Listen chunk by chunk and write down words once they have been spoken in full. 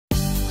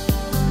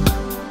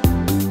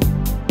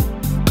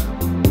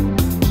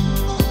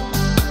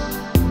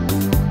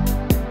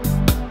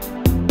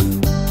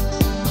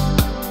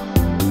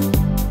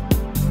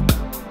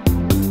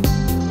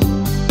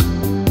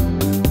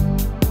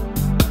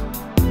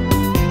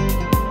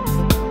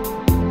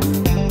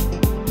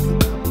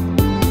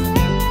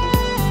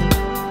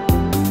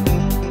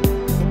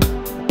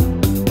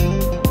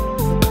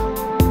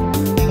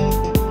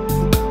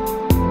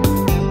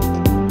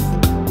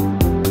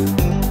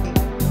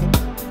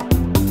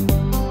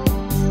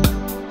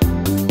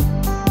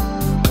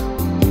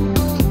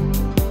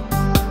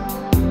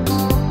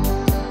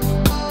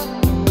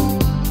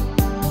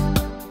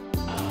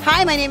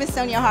my name is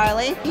Sonia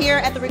Harley, here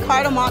at the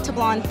Ricardo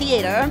Montalban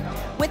Theater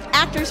with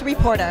Actors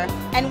Reporter,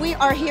 and we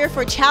are here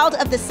for Child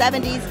of the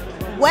 70s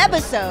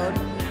webisode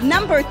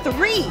number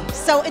 3.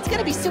 So it's going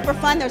to be super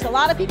fun. There's a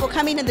lot of people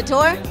coming in the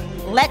door.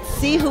 Let's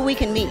see who we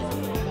can meet.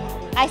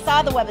 I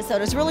saw the webisode.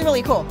 It was really,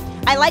 really cool.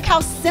 I like how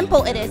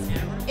simple it is.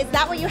 Is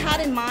that what you had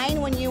in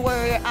mind when you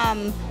were,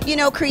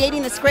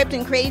 creating the script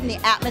and creating the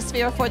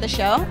atmosphere for the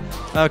show?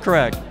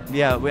 Correct.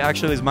 Yeah,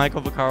 it was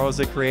Michael Vaccaro as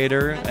the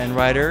creator and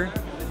writer,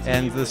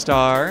 and the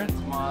star,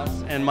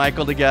 and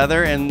Michael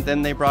together, and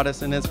then they brought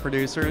us in as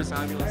producers.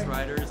 Fabulous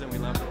writers, and we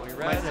loved what we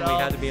read, and we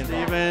had to be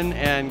involved. Stephen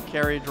and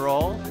Carrie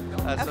Droll,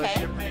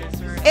 associate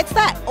producer. It's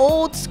that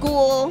old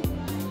school,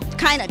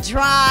 kind of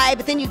dry,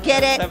 but then you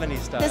get it. 70s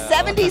style. The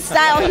 70s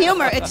style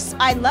humor.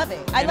 I love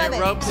it. I love it.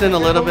 It ropes in a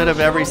little bit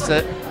of every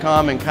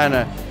sitcom and kind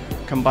of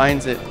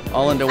combines it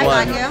all into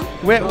one.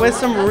 With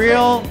some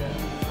real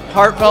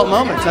heartfelt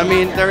moments. I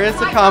mean, there is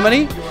a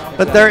comedy,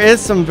 but there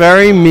is some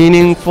very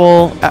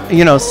meaningful,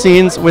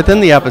 scenes within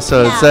the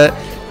episodes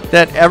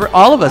that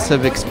all of us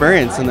have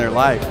experienced in their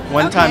life,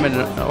 one time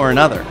or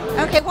another.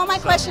 Okay. Well, my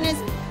question is,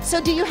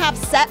 so do you have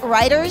set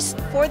writers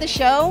for the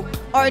show,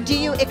 or do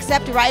you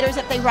accept writers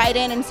if they write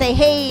in and say,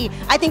 hey,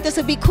 I think this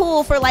would be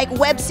cool for like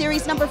web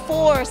series number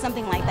 4 or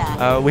something like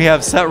that? We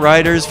have set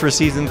writers for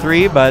season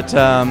 3, but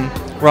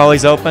we're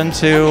always open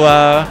to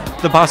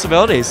the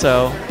possibilities.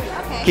 So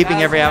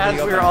keeping every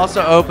avenue open. We're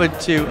also open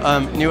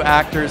to new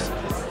actors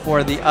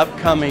for the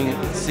upcoming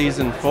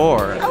season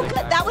 4. Oh,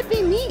 good. That would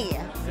be me.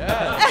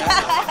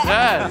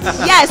 Yes.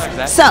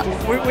 Yes. So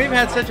we've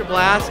had such a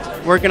blast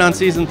working on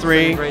season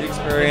 3. Great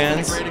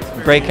experience.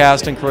 Great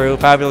cast and crew.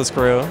 Fabulous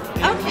crew.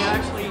 Okay. We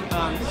actually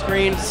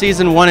screened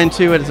season 1 and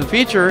 2 as a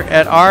feature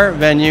at our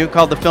venue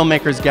called the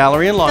Filmmakers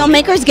Gallery in Long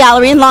Beach. Filmmakers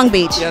Gallery in Long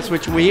Beach. Yes,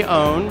 which we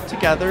own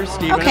together,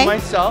 Stephen and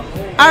myself.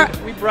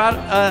 We brought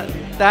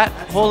that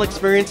whole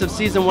experience of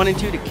season 1 and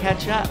 2 to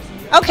catch up.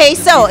 Okay,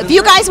 so if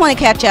you guys want to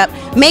catch up,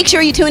 make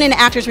sure you tune in to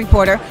Actors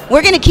Reporter.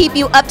 We're going to keep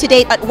you up to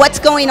date on what's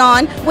going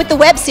on with the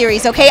web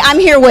series, okay? I'm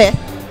here with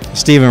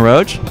Stephen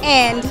Roach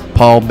and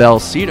Paul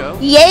Belcito.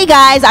 Yay,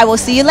 guys. I will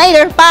see you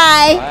later.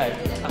 Bye.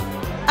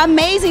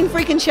 Amazing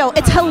freaking show.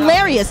 It's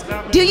hilarious.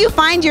 Do you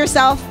find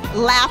yourself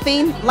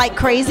laughing like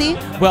crazy?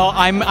 Well,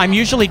 I'm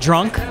usually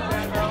drunk,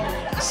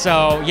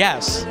 so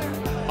yes,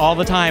 all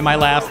the time I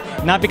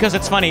laugh. Not because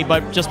it's funny,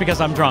 but just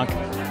because I'm drunk.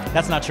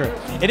 That's not true.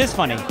 It is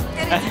funny.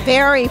 It is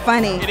very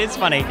funny. It is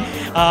funny,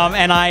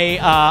 and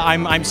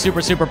I'm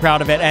super, super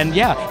proud of it. And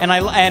yeah, and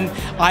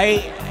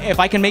I if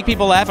I can make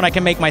people laugh and I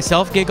can make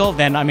myself giggle,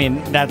 then I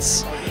mean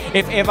that's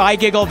if I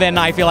giggle, then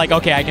I feel like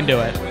okay, I can do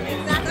it.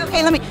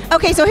 Okay,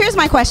 Okay, so here's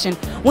my question.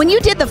 When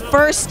you did the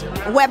first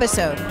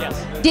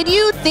webisode, did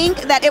you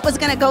think that it was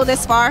going to go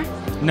this far?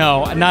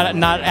 No, not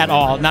at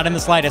all. Not in the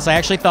slightest. I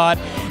actually thought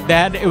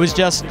that it was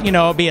just,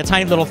 be a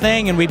tiny little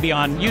thing and we'd be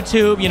on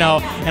YouTube,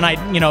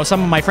 and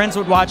some of my friends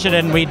would watch it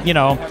and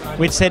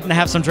we'd sit and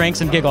have some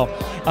drinks and giggle.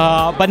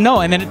 But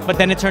no, but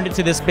then it turned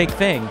into this big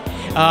thing.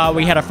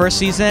 We had a first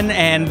season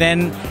and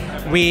then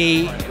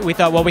we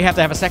thought, well, we have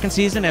to have a second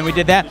season, and we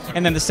did that.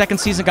 And then the second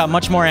season got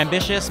much more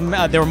ambitious.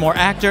 There were more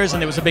actors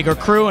and there was a bigger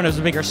crew and it was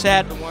a bigger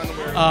set.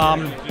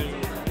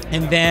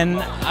 And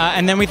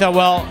then we thought,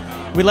 well,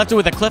 we left it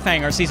with a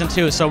cliffhanger, season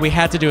 2, so we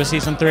had to do a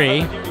season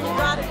 3.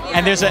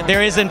 And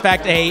there is in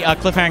fact a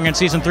cliffhanger in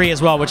season 3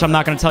 as well, which I'm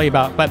not going to tell you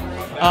about. But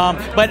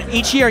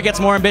each year it gets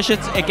more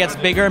ambitious. It gets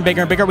bigger and bigger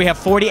and bigger. We have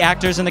 40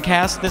 actors in the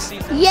cast this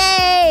season.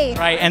 Yay!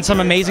 Right, and some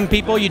amazing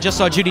people. You just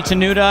saw Judy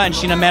Tenuta and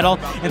Sheena Metal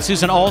and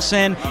Susan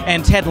Olsen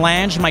and Ted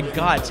Lange. My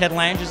God, Ted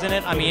Lange is in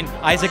it. I mean,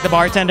 Isaac the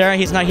bartender.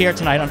 He's not here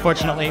tonight,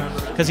 unfortunately,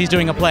 because he's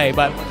doing a play.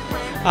 But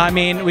I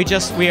mean,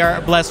 we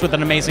are blessed with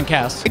an amazing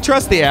cast. I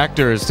trust the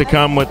actors to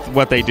come with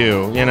what they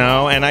do,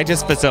 and I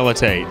just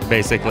facilitate,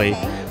 basically.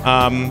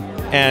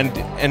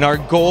 And our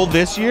goal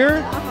this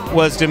year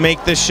was to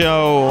make the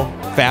show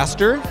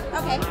faster.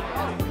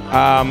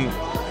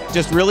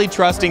 Just really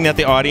trusting that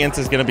the audience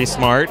is going to be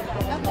smart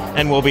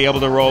and we'll be able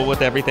to roll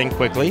with everything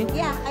quickly.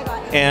 Yeah, I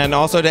got it. And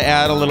also to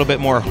add a little bit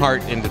more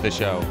heart into the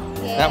show.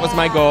 Yeah. That was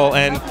my goal,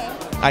 and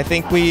I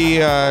think we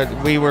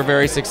were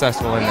very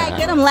successful in that.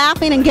 Get them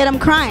laughing and get them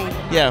crying.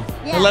 Yeah.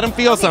 And let them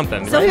feel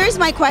something. So here's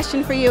my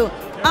question for you.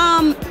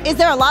 Is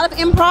there a lot of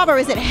improv, or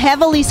is it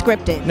heavily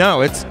scripted? No,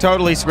 it's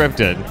totally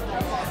scripted.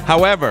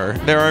 However,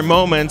 there are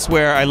moments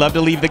where I love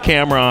to leave the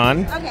camera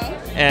on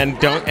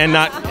and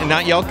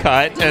not yell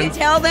cut. Do you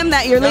tell them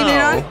that you're leaving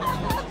it on?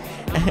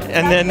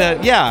 And then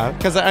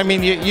because I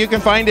mean you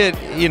can find it.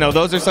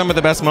 Those are some of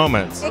the best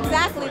moments.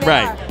 Exactly.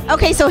 Right.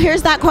 Okay, so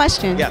here's that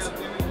question. Yes.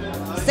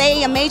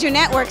 Say a major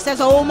network says,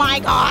 "Oh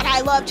my God,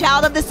 I love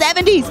Child of the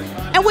 70s,"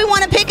 and we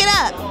want to pick it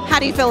up. How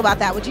do you feel about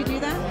that? Would you do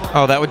that?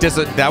 Oh, that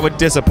would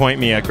disappoint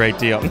me a great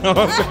deal. No,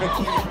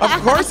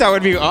 of course that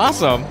would be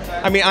awesome.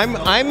 I mean,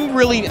 I'm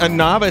really a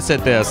novice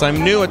at this.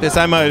 I'm new at this.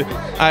 I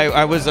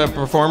was a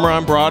performer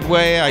on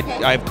Broadway.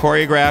 I've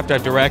choreographed.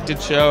 I've directed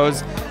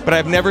shows, but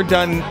I've never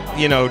done.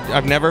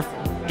 I've never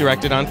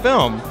directed on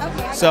film.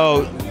 Okay.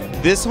 So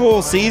this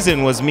whole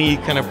season was me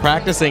kind of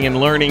practicing and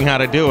learning how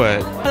to do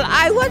it. Well,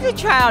 I was a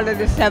child of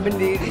the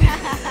 70s.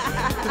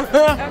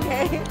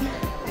 Okay.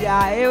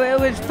 Yeah, it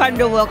was fun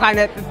to work on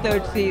it the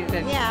third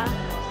season. Yeah.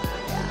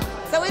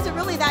 So is it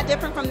really that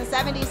different from the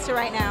 70s to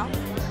right now?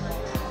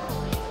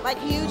 Like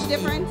huge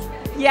difference?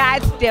 Yeah,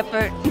 it's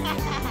different.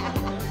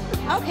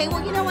 Okay,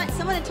 well, you know what?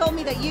 Someone had told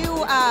me that you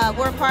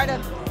were a part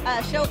of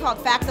a show called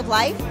Facts of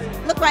Life.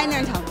 Look right in there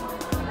and tell me.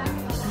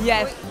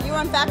 Yes. You were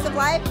on Facts of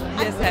Life?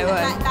 Yes, I've seen I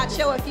that, was. that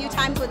show a few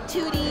times with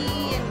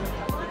Tootie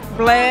and Blair.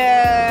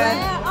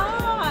 Blair.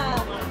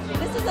 Ah,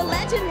 this is a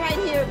legend right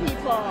here,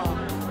 people.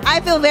 I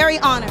feel very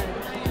honored.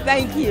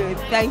 Thank you.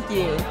 Thank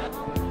you.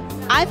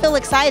 I feel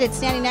excited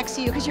standing next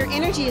to you because your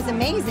energy is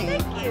amazing.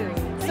 Thank you.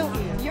 So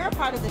you're a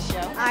part of the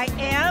show. I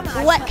am.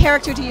 What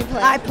character do you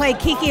play? I play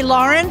Kiki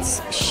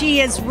Lawrence.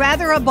 She is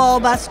rather a ball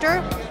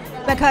buster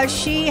because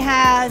she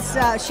had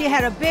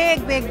a big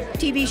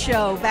TV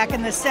show back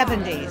in the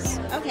 70s.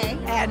 Okay.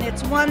 And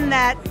it's one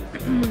that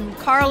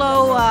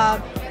Carlo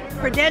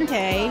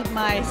Credente,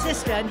 my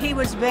assistant, he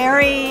was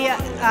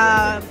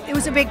he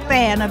was a big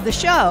fan of the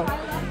show.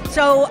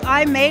 So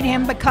I made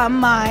him become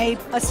my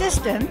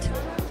assistant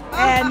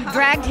and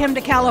dragged him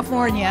to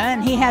California,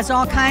 and he has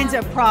all kinds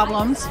of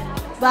problems.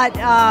 But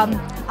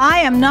I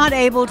am not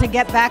able to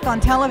get back on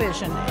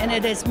television, and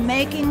it is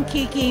making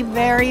Kiki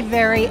very,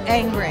 very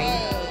angry.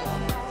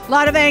 A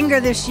lot of anger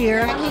this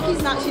year. And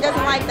Kiki's not, she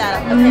doesn't like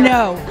that.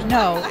 No,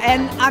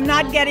 and I'm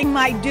not getting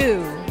my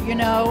due, you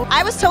know.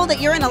 I was told that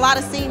you're in a lot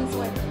of scenes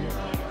with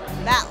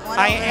that one.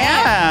 I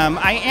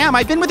am.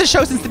 I've been with the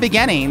show since the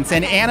beginnings,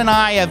 and Ann and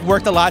I have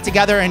worked a lot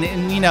together.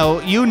 And you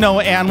know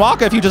Ann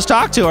Walker if you just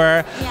talk to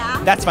her.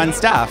 Yeah. That's fun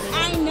stuff.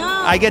 I know.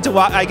 I get to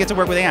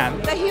work with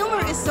Ann. The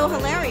humor is so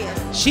hilarious.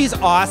 She's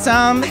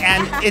awesome,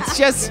 and it's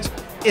just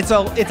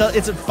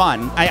it's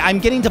fun. I'm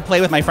getting to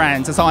play with my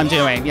friends. That's all I'm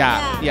doing.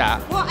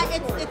 Yeah. Well,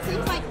 it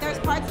seems like there's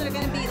parts that are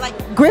going to be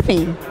like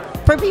gripping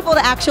for people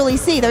to actually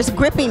see. There's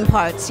gripping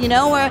parts, you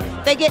know, where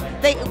they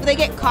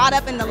get caught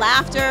up in the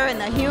laughter and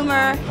the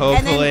humor.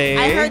 Hopefully. And then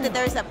I heard that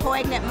there's a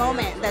poignant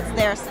moment that's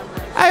there somewhere.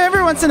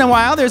 Every once in a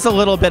while, there's a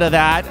little bit of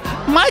that.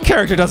 My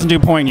character doesn't do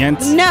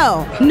poignant.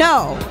 No.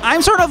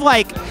 I'm sort of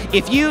like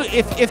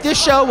if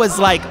this show was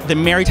like the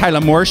Mary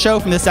Tyler Moore show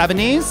from the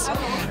 70s.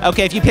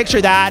 Okay, if you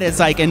picture that as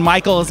like, and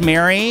Michael is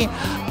Mary,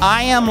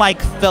 I am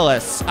like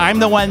Phyllis. I'm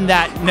the one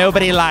that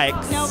nobody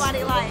likes.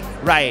 Nobody likes.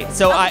 Right.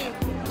 So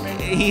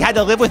Okay. he had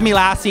to live with me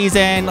last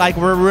season. Like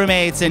we're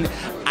roommates, and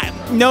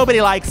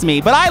nobody likes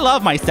me, but I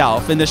love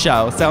myself in the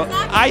show. So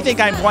Exactly. I think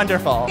I'm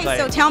wonderful. Okay, Like,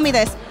 so tell me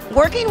this.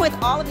 Working with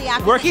all of the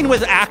actors. working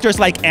with actors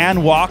like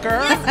Ann Walker.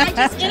 Yes, I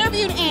just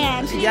interviewed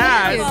Ann. She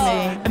Yes. interviewed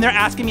me. And they're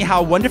asking me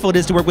how wonderful it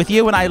is to work with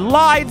you, and I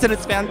lied, and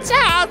it's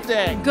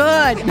fantastic. Good.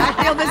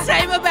 I feel the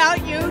same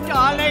about you,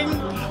 darling.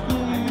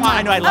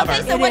 I know, I love Okay,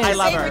 her. so what's I your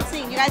love favorite her.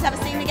 scene? You guys have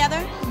a scene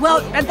together?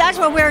 Well, and that's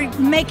what we're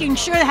making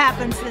sure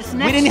happens this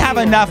next We didn't have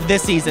year. enough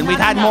this season. We've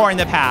Not had enough. more in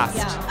the past.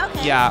 Yeah.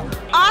 Okay. Yeah.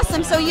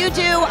 Awesome. So you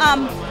do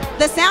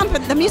the sound for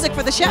the music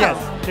for the show. Yes,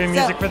 doing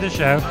music for the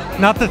show.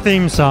 Not the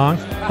theme song,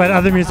 but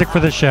other music for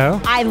the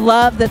show. I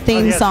love the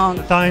theme Yes, song.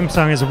 The theme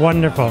song is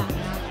wonderful.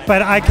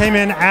 But I came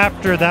in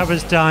after that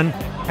was done,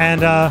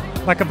 and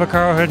Michael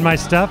Vaccaro heard my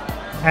stuff,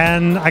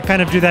 and I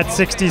kind of do that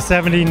 60s,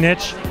 70s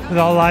niche with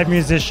all live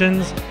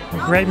musicians,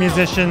 great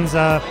musicians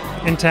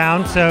in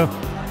town. So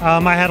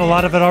I had a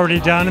lot of it already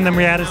done, and then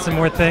we added some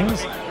more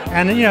things.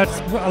 And you know, it's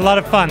a lot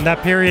of fun.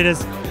 That period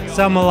is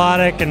so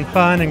melodic and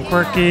fun and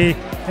quirky.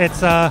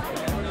 It's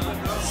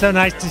so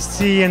nice to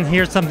see and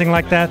hear something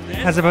like that,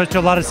 as opposed to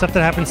a lot of stuff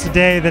that happens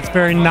today that's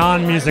very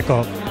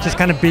non-musical, just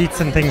kind of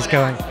beats and things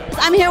going.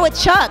 I'm here with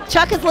Chuck.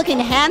 Chuck is looking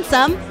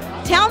handsome.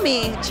 Tell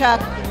me,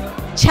 Chuck,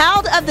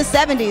 Child of the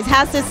 70s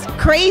has this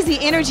crazy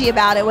energy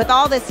about it with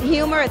all this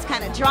humor. It's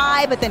kind of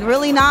dry, but then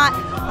really not.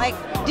 Like,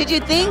 did you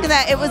think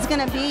that it was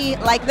going to be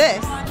like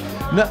this?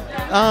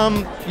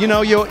 No, you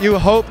know, you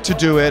hope to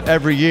do it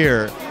every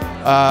year.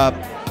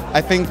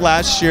 I think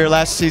last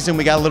season,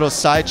 we got a little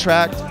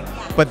sidetracked,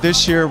 but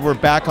this year we're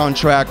back on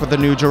track with a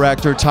new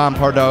director, Tom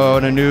Pardo,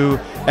 and a new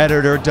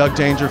editor, Doug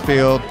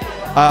Dangerfield.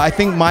 I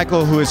think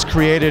Michael, who has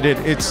created it,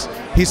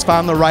 he's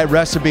found the right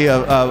recipe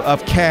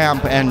of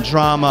camp and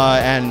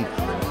drama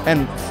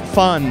and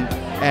fun,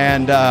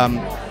 and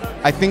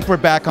I think we're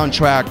back on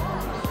track.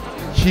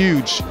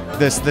 Huge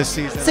this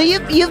season. So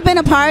you've been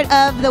a part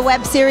of the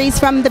web series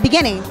from the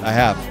beginning. I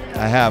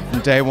have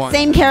from day one.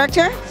 Same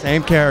character?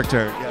 Same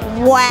character.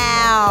 Yeah.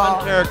 Wow.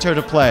 Fun character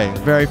to play.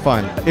 Very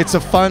fun. It's a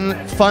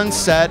fun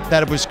set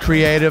that was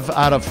creative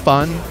out of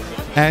fun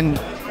and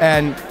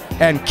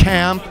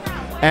camp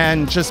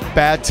and just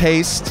bad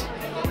taste,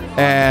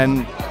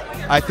 and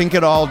I think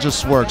it all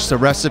just works. The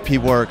recipe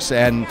works,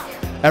 and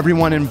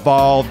everyone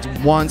involved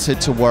wants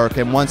it to work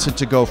and wants it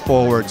to go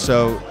forward.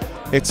 So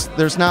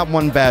there's not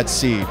one bad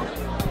seed.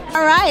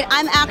 All right,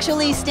 I'm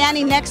actually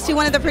standing next to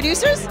one of the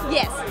producers.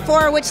 Yes.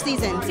 For which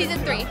season? Season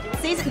 3.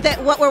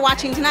 What we're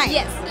watching tonight?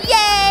 Yes.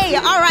 Yay!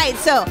 All right,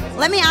 so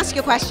let me ask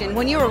you a question.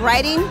 When you were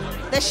writing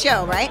the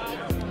show, right?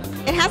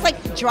 It has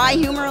like dry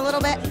humor a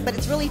little bit, but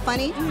it's really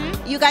funny.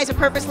 You guys are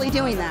purposely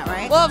doing that,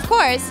 right? Well, of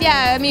course,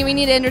 yeah. I mean, we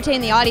need to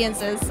entertain the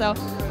audiences, so.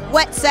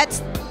 What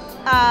sets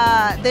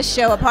this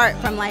show apart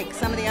from like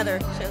some of the other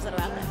shows that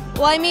are out there?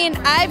 Well, I mean,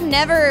 I've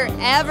never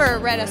ever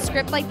read a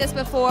script like this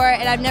before,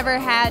 and I've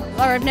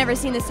never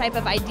seen this type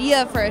of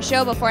idea for a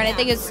show before, and I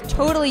think it's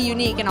totally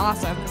unique and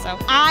awesome. So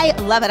I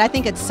love it. I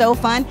think it's so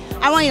fun.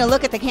 I want you to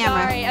look at the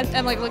camera. Sorry,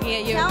 I'm like looking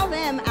at you. Tell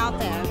them out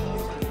there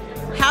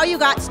how you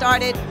got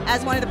started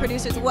as one of the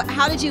producers.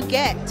 How did you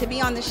get to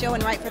be on the show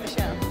and write for the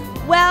show?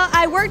 Well,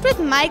 I worked with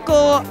Michael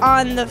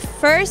on the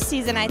first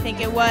season, I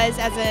think it was,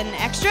 as an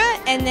extra,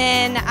 and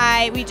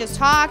then we just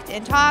talked,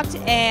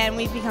 and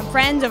we've become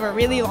friends over a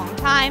really long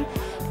time.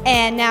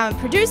 And now I'm a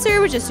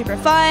producer, which is super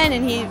fun,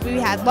 and we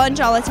had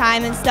lunch all the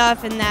time and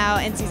stuff, and now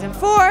in season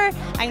 4, I'm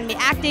going to be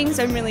acting,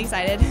 so I'm really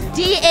excited.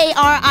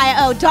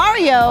 D-A-R-I-O.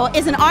 Dario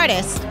is an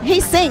artist. He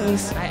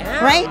sings,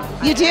 right?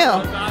 You do.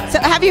 So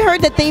have you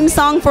heard the theme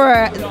song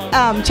for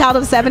Child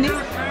of the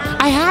 70s?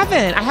 I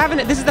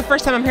haven't. This is the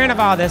first time I'm hearing of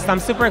all this, so I'm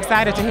super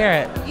excited to hear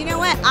it. You know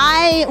what?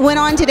 I went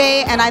on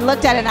today and I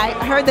looked at it and I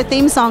heard the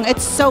theme song.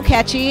 It's so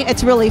catchy.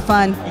 It's really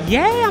fun.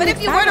 Yeah, But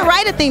if you were to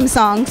write a theme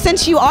song,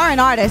 since you are an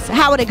artist,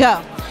 how would it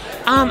go?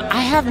 I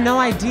have no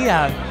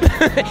idea.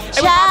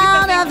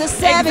 Child of the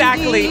 70s.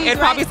 Exactly. It'd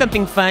probably be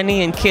something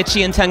funny and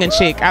kitschy and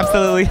tongue-in-cheek.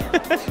 Absolutely.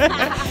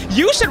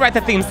 You should write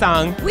the theme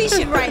song. We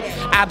should write it.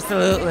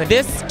 Absolutely.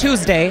 This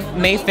Tuesday,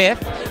 May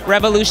 5th,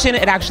 Revolution,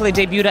 it actually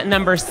debuted at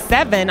number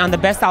 7 on the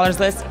bestsellers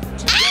list.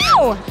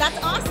 Ow!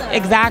 That's awesome.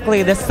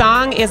 Exactly. The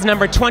song is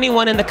number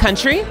 21 in the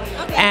country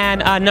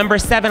and number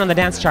 7 on the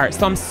dance chart.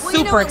 So I'm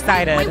super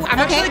excited. I'm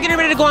actually getting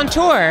ready to go on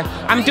tour.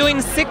 I'm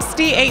doing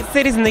 68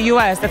 cities in the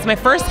U.S. That's my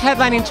first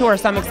headlining tour,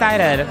 so I'm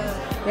excited.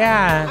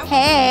 Yeah.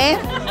 Hey,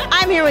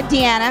 I'm here with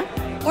Deanna.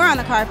 We're on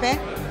the carpet.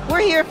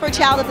 We're here for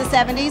Child of the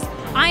 70s.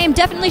 I am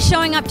definitely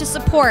showing up to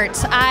support.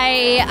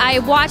 I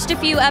watched a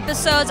few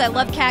episodes. I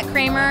love Kat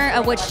Kramer,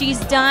 what she's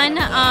done.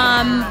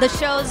 The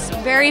show's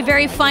very,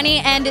 very funny,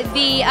 and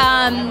the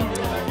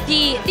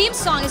theme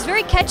song is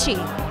very catchy.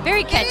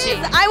 Very catchy.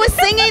 I was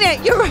singing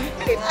it. You're right.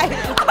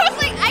 I was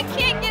like, I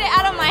can't get it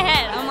out of my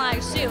head. I'm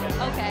like, shoot,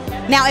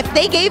 okay. Now, if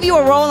they gave you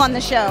a role on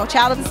the show,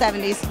 Child of the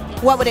 70s,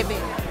 what would it be?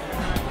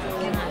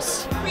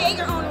 Goodness. Create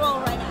your own role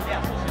right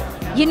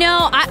now. You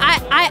know,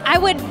 I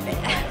would.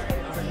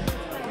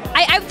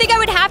 I think I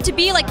would have to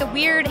be like the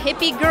weird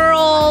hippie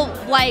girl,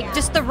 like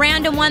just the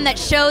random one that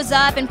shows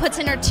up and puts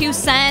in her 2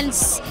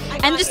 cents,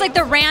 and just like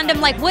the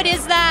random, like, what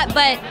is that?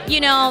 But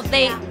you know,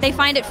 they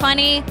find it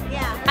funny.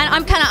 Yeah. And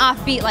I'm kind of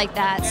offbeat like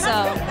that, so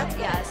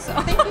yeah. So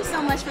thank you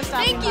so much for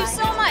stopping Thank you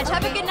so much.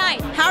 Have a good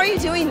night. How are you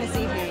doing this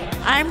evening?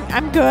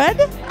 I'm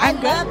good. I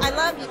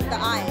love the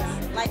eyes.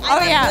 Like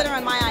I have glitter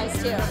on my eyes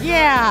too.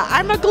 Yeah,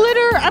 I'm a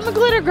glitter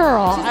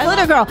girl. She's a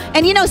glitter girl.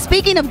 And you know,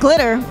 speaking of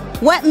glitter,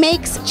 what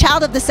makes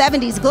Child of the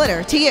 70s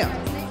glitter to you?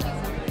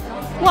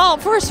 Well,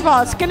 first of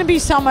all, it's going to be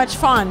so much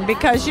fun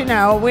because you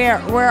know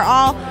we're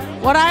all.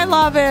 What I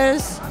love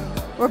is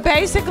we're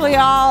basically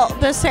all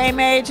the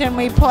same age, and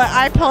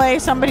I play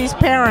somebody's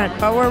parent,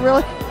 but we're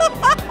really.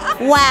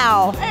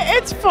 Wow.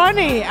 It's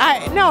funny.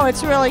 No,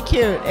 it's really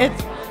cute.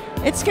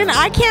 It's gonna.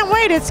 I can't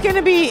wait. It's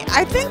gonna be.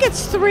 I think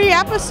it's 3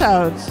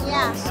 episodes.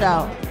 Yeah.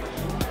 So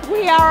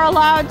we are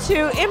allowed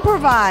to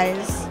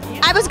improvise.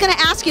 I was gonna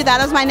ask you that.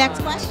 That was my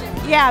next question.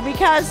 Yeah,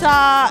 because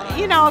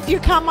you know, if you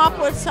come up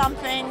with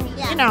something,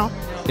 you know.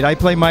 I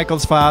play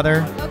Michael's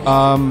father,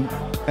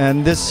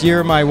 and this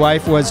year my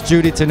wife was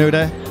Judy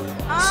Tenuta.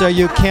 So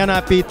you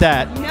cannot beat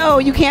that. No,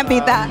 you can't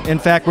beat that. In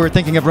fact, we're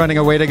thinking of running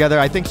away together.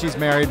 I think she's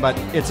married, but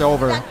it's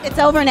over. It's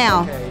over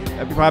now. Okay.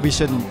 I probably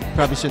shouldn't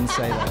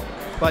say that.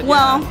 But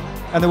well. Yeah.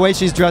 And the way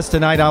she's dressed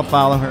tonight, I'll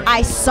follow her.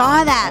 I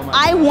saw that.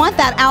 I want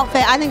that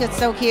outfit. I think it's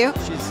so cute.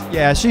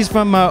 She's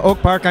from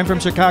Oak Park. I'm from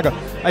Chicago.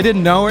 I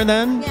didn't know her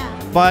then,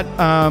 but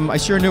I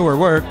sure knew her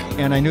work,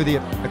 and I knew the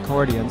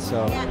accordion.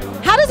 So. Yeah.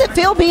 How does it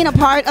feel being a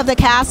part of the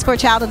cast for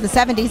Child of the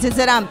 70s?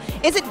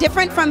 Is it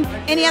different from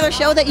any other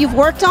show that you've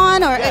worked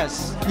on, or?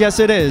 Yes,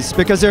 it is,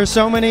 because there are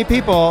so many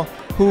people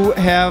who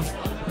have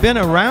been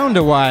around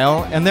a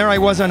while, and there I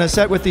was on a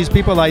set with these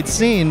people I'd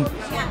seen,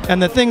 and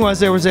the thing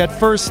was, there was that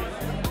first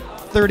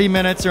 30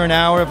 minutes or an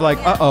hour of like,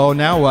 uh-oh,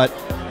 now what?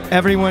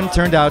 Everyone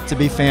turned out to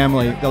be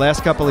family. The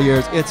last couple of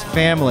years, it's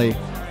family.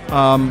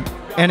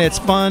 And it's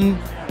fun.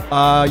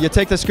 You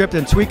take the script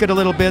and tweak it a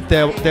little bit.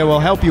 They will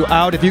help you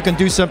out. If you can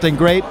do something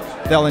great,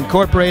 they'll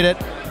incorporate it.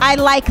 I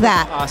like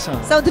that.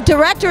 Awesome. So the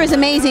director is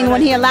amazing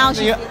when he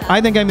allows you.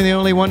 I think I'm the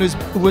only one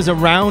who was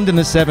around in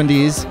the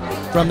 70s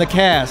from the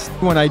cast.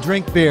 When I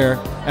drink beer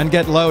and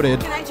get loaded.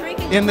 Can I drink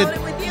and get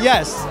loaded with you?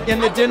 Yes,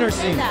 in the dinner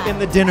scene. In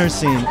the dinner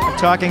scene. I'm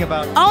talking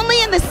about.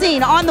 Only in the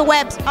scene on the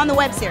web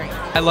series.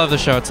 I love the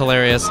show. It's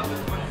hilarious.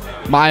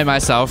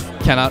 Myself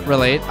cannot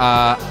relate.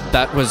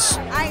 That was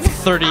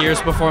 30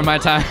 years before my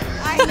time.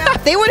 I know.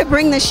 If they were to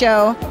bring the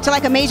show to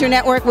like a major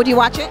network, would you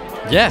watch it?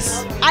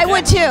 Yes. I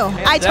would too.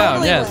 I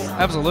totally yes, would.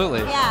 absolutely.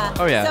 Yeah.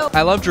 Oh yeah. So,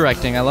 I love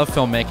directing. I love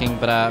filmmaking.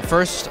 But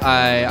first,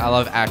 I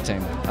love acting.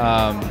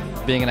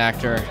 Being an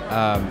actor.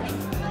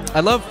 I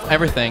love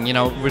everything. You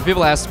know, when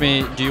people ask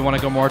me, do you want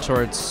to go more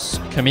towards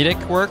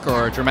comedic work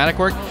or dramatic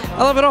work?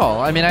 I love it all.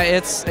 I mean,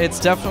 it's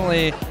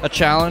definitely a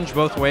challenge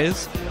both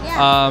ways.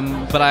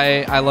 Yeah. But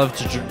I love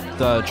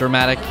the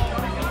dramatic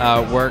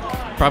work,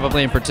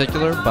 probably in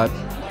particular, but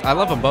I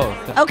love them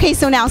both. Okay,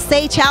 so now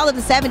say Child of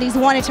the 70s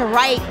wanted to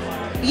write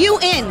you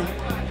in.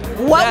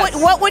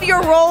 What would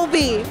your role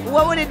be?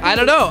 What would it be? I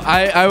don't know.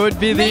 I would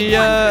be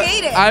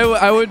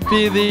I would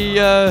be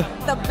the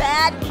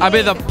bad kid. I'd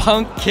be the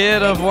punk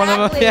kid of one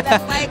of them. Yeah.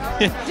 That's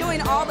like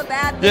doing all the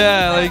bad things.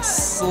 Yeah, like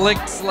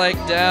slicked like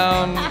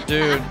down,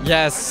 dude.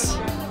 Yes.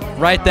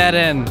 Write that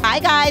in. Hi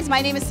guys,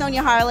 my name is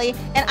Sonia Harley,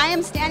 and I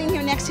am standing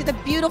here next to the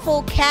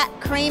beautiful Kat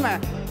Kramer.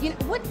 You know,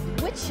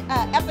 which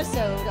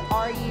episode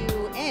are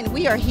you in?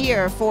 We are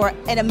here for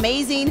an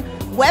amazing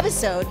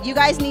webisode. You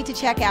guys need to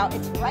check out.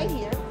 It's right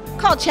here,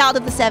 called Child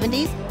of the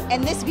 70s,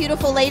 and this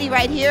beautiful lady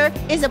right here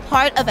is a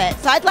part of it.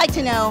 So I'd like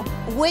to know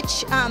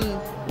which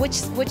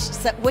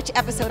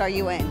episode are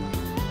you in?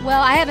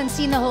 Well, I haven't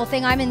seen the whole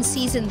thing. I'm in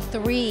season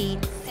 3,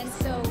 and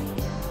so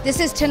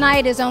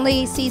tonight is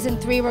only season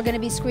 3. We're going to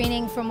be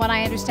screening, from what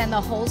I understand, the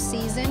whole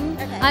season.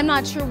 Okay. I'm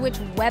not sure which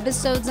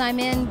webisodes I'm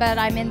in, but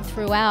I'm in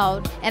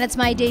throughout, and it's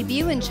my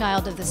debut in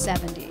Child of the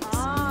 70s.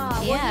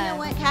 Well, you know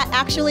what, Kat?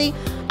 Actually,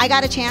 I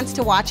got a chance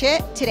to watch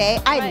it today.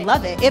 I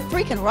love it. It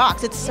freaking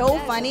rocks. It's so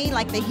funny.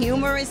 Like, the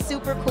humor is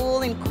super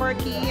cool and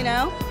quirky, you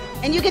know?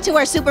 And you get to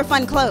wear super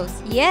fun clothes.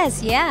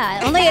 Yes,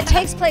 yeah. Only it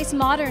takes place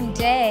modern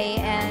day,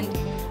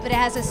 but it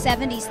has a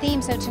 70s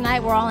theme, so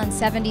tonight we're all in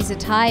 70s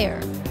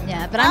attire.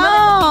 Yeah, but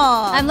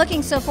I'm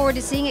looking so forward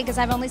to seeing it because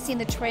I've only seen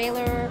the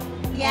trailer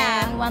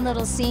and one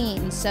little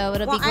scene, so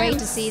it'll be great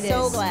to see this.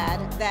 I'm so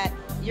glad that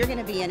you're going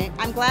to be in it.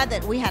 I'm glad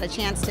that we had a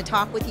chance to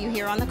talk with you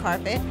here on the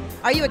carpet.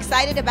 Are you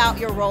excited about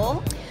your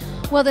role?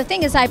 Well, the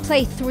thing is, I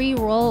play 3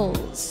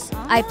 roles.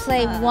 I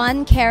play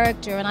one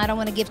character, and I don't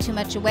want to give too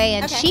much away,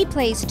 and she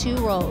plays 2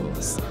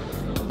 roles.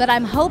 But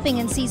I'm hoping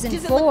in season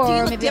 4, do you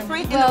look maybe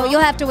different in the well, role?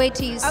 you'll have to wait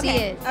till you see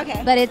it.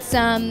 Okay. But it's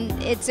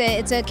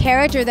a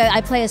character that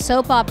I play, a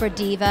soap opera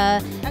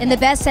diva in the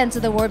best sense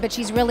of the word. But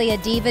she's really a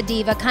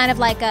diva, kind of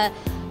like a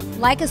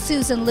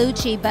Susan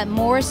Lucci, but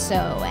more so.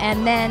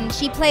 And then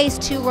she plays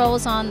 2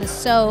 roles on the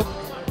soap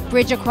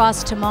Bridge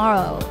Across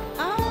Tomorrow.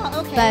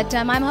 Oh, okay. But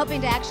I'm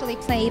hoping to actually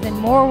play even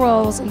more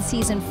roles in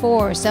season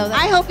 4. So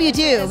I hope you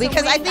do,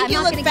 because I think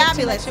you look fabulous. I'm not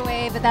going to give too much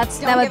away, but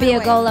that would be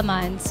a goal of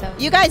mine. So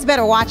you guys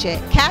better watch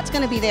it. Kat's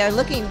going to be there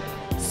looking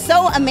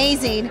so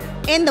amazing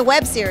in the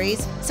web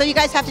series, so you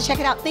guys have to check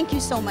it out. Thank you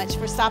so much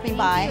for stopping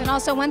by. And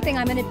also, one thing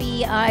I'm going to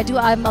be, I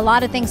have a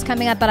lot of things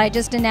coming up, but I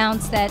just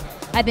announced that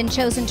I've been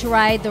chosen to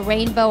ride the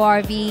Rainbow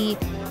RV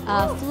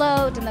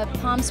float and the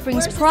Palm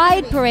Springs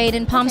Pride Parade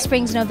in Palm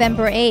Springs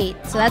November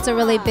 8th. So that's a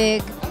really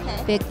big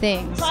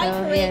thing. Pride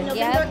Parade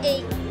November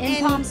 8th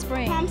in Palm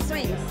Springs. Palm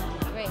Springs.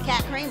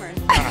 Kat Kramer.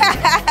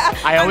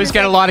 I always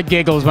get a lot of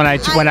giggles when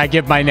I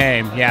give my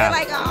name. Yeah. They're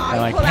like, oh,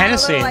 they're like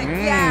Hennessy.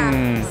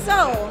 Yeah.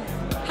 So,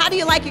 how do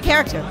you like your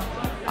character?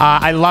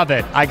 I love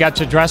it. I got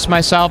to dress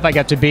myself. I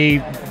got to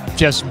be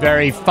just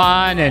very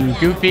fun and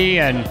goofy,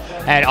 and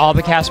all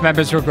the cast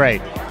members were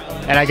great.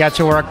 And I got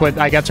to work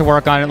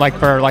on it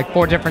for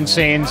 4 different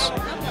scenes,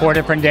 4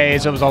 different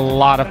days. It was a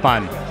lot of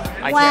fun.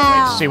 I can't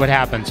wait to see what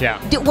happens. Yeah.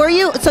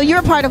 So you're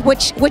a part of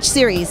which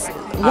series?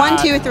 1,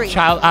 2, or 3?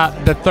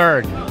 The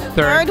third.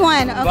 Third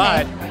one. Okay.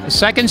 But the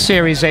second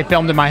series they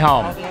filmed in my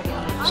home.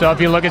 So if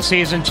you look at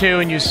season 2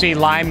 and you see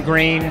lime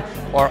green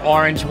or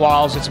orange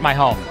walls, it's my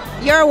home.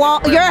 Your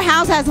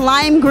house has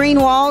lime green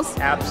walls?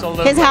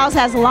 Absolutely. His house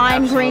has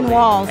lime green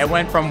walls. It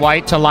went from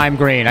white to lime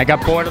green. I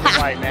got bored of the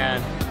white,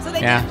 man. So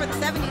they did it for the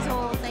 70s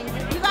whole thing.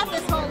 You got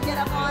this whole get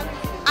up on.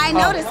 I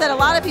noticed that a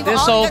lot of people.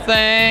 This whole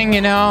thing,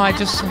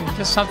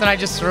 just something I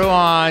just threw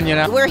on,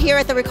 We're here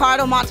at the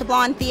Ricardo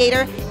Montalban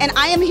Theater, and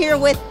I am here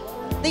with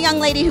the young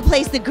lady who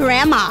plays the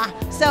grandma.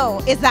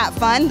 So, is that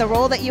fun, the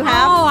role that you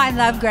have? Oh, I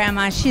love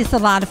Grandma. She's a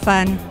lot of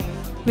fun.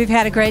 We've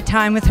had a great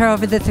time with her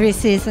over the 3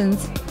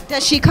 seasons.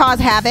 Does she cause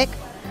havoc?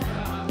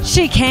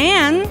 She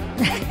can.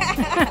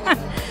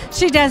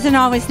 She doesn't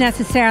always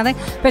necessarily,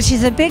 but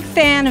she's a big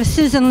fan of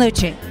Susan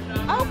Lucci.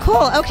 Oh,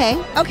 cool.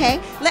 Okay.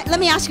 Let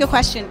me ask you a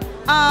question.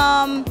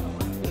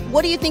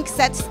 What do you think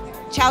sets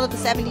Child of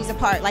the 70s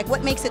apart? Like,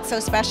 what makes it so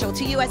special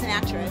to you as an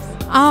actress?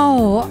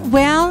 Oh,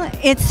 well,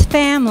 it's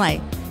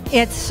family.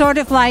 It's sort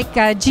of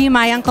like, gee,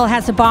 my uncle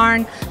has a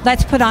barn,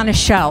 let's put on a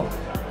show.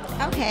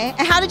 Okay.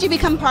 And how did you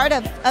become part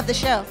of the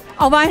show?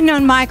 Oh, I've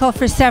known Michael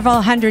for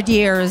several hundred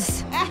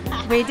years.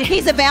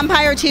 He's a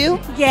vampire too?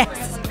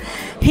 Yes.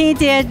 He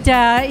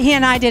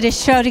and I did a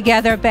show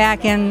together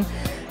back in,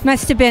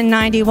 must have been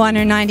 91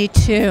 or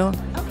 92. Okay.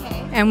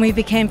 And we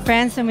became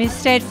friends, and we've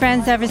stayed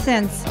friends ever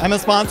since. I'm a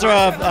sponsor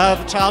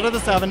of Child of the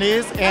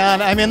 70s,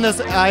 and I'm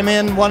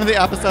in one of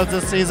the episodes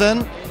this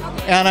season,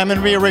 and I'm going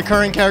to be a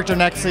recurring character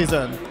next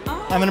season.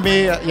 I'm going to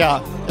be,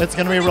 it's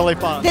going to be really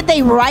fun. Did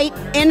they write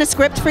in a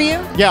script for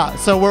you? Yeah,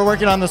 so we're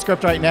working on the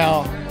script right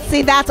now.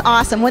 See, that's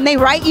awesome. When they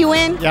write you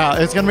in? Yeah,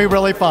 it's going to be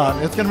really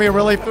fun. It's going to be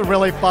really,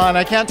 really fun.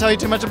 I can't tell you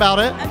too much about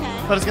it,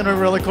 but it's going to be a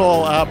really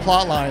cool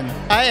plot line.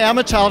 I am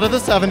a child of the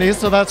 70s,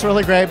 so that's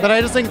really great, but I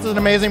just think it's an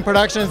amazing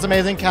production, it's an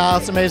amazing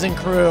cast, amazing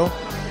crew.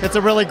 It's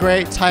a really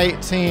great,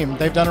 tight team.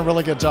 They've done a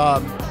really good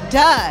job.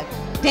 Doug,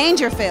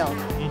 Dangerfield,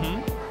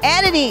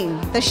 editing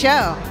the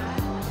show.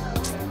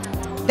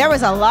 There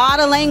was a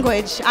lot of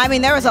language. I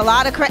mean, there was a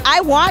lot of,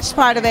 I watched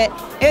part of it.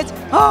 It's,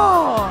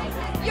 oh,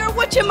 you're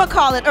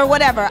whatchamacallit or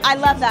whatever. I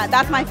love that.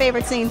 That's my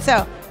favorite scene.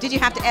 So, did you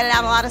have to edit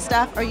out a lot of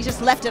stuff or you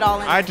just left it all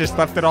in? I just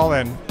left it all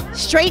in.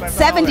 Straight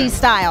 70s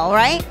style,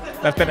 right?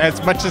 Left it as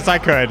much as I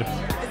could.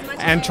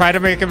 And try to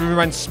make it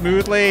run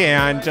smoothly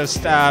and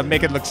just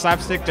make it look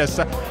slapstick.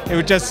 It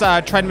would just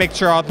try to make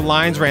sure all the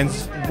lines ran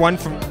one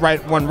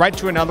right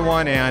to another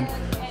one, and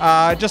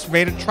just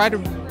made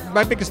it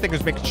my biggest thing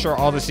was making sure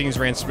all the scenes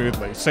ran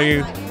smoothly.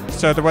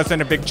 So there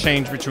wasn't a big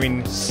change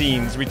between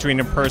scenes, between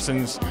a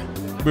person's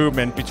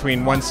movement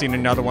between one scene and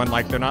another one.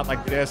 Like they're not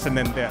like this and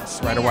then this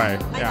right away.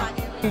 Yeah.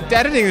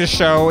 Editing the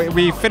show,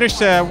 we finished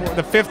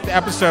the 5th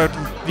episode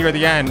near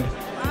the end.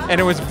 And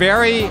it was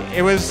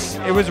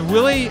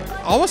really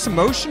almost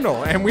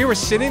emotional. And we were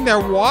sitting there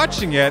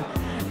watching it,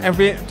 and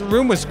the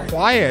room was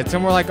quiet.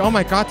 And we're like, oh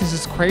my God, this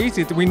is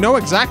crazy. We know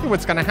exactly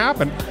what's going to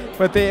happen.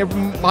 But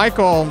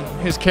Michael,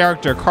 his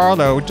character,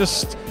 Carlo,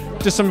 just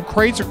some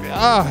crazy,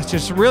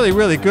 just really,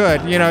 really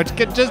good. You know,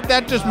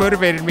 that just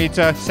motivated me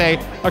to say,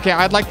 okay,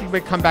 I'd like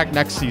to come back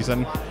next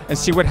season and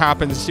see what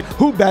happens.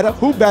 Who better?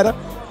 Who better?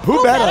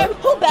 Who better?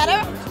 Who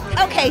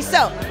better? Okay,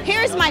 so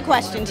here's my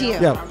question to you.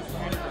 Yeah.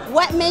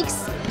 What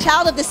makes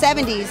Child of the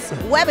 70s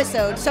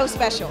webisode so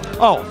special?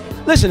 Oh,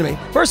 listen to me.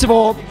 First of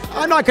all,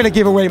 I'm not going to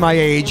give away my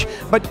age,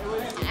 but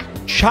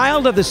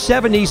Child of the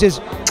 70s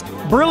is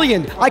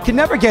brilliant. I can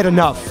never get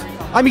enough.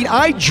 I mean,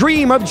 I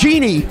dream of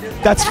Jeannie.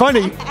 That's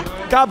funny.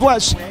 God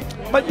bless.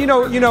 But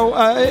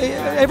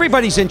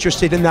everybody's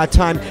interested in that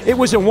time. It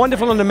was a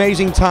wonderful and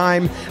amazing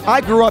time.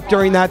 I grew up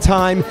during that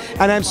time,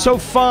 and I'm so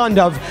fond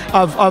of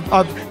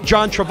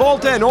John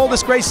Travolta and all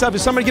this great stuff.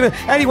 Is somebody give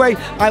it? Anyway,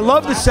 I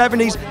love the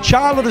 70s.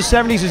 Child of the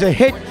 70s is a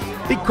hit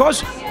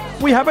because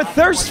we have a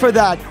thirst for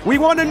that. We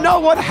want to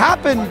know what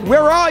happened.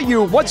 Where are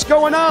you? What's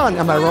going on?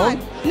 Am I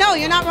wrong? No,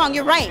 you're not wrong.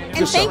 You're right.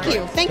 And thank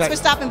you. Thanks for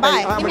stopping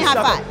by. Give me a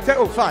high five.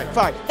 Oh, fine.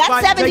 That's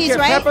fine. 70s,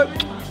 right?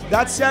 Pepper,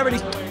 that's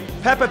 70s.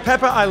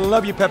 Pepper, I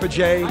love you, Pepper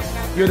J.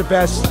 You're the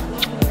best.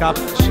 God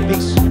bless.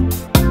 Peace.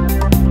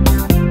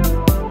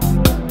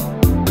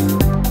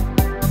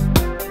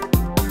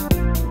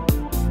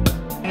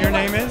 Your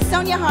name is?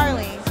 Sonia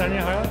Harley.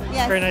 Sonia Harley?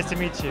 Yes. Very nice to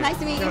meet you. Nice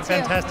to meet you have a too.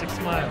 fantastic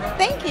smile.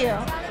 Thank you.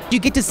 You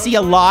get to see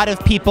a lot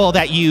of people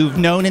that you've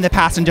known in the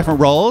past in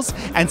different roles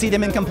and see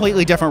them in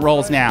completely different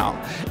roles now.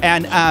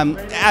 And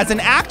as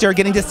an actor,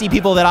 getting to see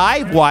people that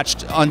I've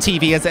watched on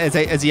TV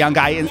as a young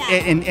guy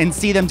and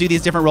see them do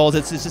these different roles,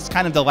 it's just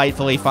kind of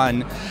delightfully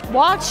fun.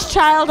 Watch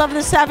Child of the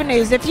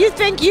 70s. If you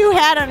think you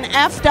had an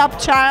effed up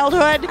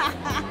childhood,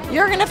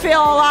 you're going to feel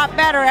a lot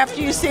better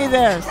after you see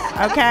this,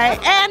 okay?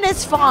 And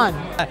it's fun.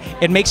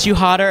 It makes you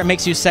hotter, it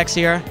makes you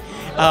sexier.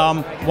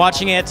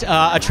 Watching it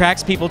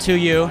attracts people to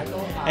you.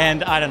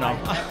 And I don't know.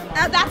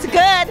 That's good.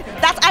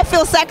 I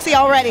feel sexy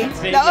already.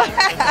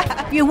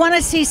 No. You want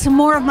to see some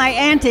more of my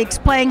antics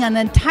playing an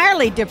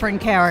entirely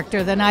different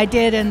character than I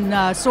did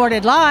in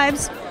Sordid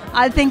Lives,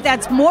 I think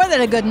that's more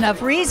than a good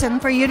enough reason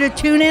for you to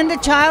tune in to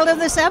Child of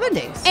the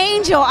 70s.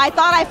 Angel. I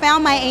thought I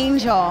found my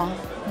angel.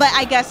 But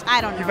I guess,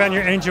 I don't know. You found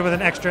your angel with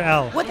an extra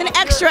L. With an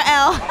extra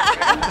L.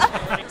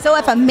 So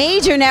if a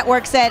major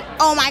network said,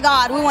 oh my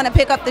God, we want to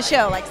pick up the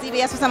show, like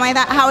CBS or something like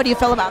that, how would you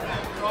feel about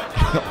that?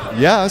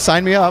 Yeah,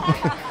 sign me up.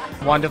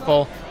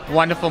 Wonderful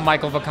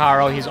Michael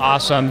Vaccaro. He's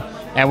awesome,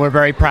 and we're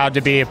very proud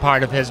to be a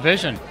part of his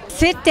vision.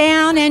 Sit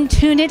down and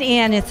tune it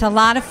in. It's a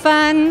lot of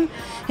fun.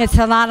 It's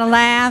a lot of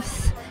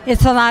laughs.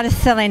 It's a lot of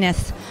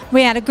silliness.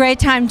 We had a great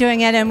time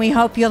doing it, and we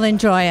hope you'll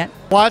enjoy it.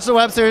 Watch the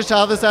web series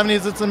Child of the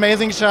 70s. It's an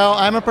amazing show.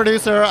 I'm a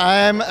producer.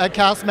 I'm a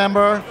cast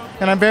member,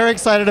 and I'm very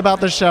excited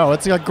about the show.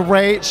 It's a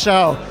great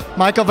show.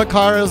 Michael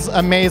Vaccaro is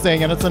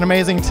amazing, and it's an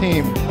amazing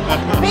team.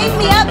 Beat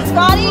me up,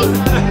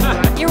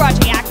 Scotty. You're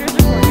watching